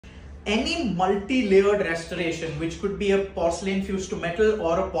any multi-layered restoration, which could be a porcelain fused to metal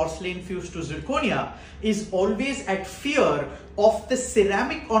or a porcelain fused to zirconia, is always at fear of the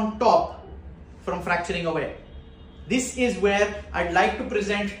ceramic on top from fracturing away. This is where I'd like to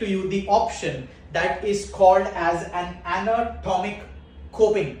present to you the option that is called as an anatomic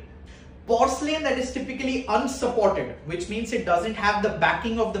coping. Porcelain that is typically unsupported, which means it doesn't have the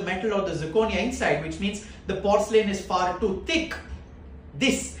backing of the metal or the zirconia inside, which means the porcelain is far too thick.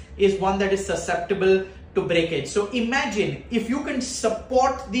 This is one that is susceptible to breakage. So imagine if you can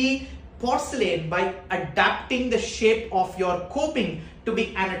support the porcelain by adapting the shape of your coping to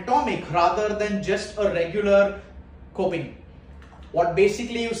be anatomic rather than just a regular coping. What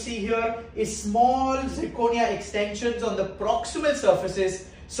basically you see here is small zirconia extensions on the proximal surfaces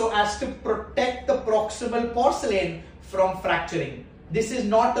so as to protect the proximal porcelain from fracturing. This is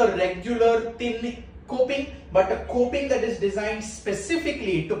not a regular thin coping, but a coping that is designed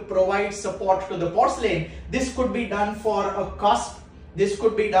specifically to provide support to the porcelain. This could be done for a cusp. This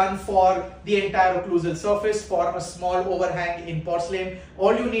could be done for the entire occlusal surface, for a small overhang in porcelain.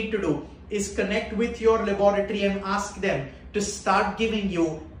 All you need to do is connect with your laboratory and ask them to start giving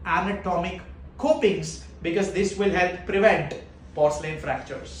you anatomic copings, because this will help prevent porcelain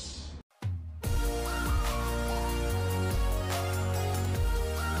fractures.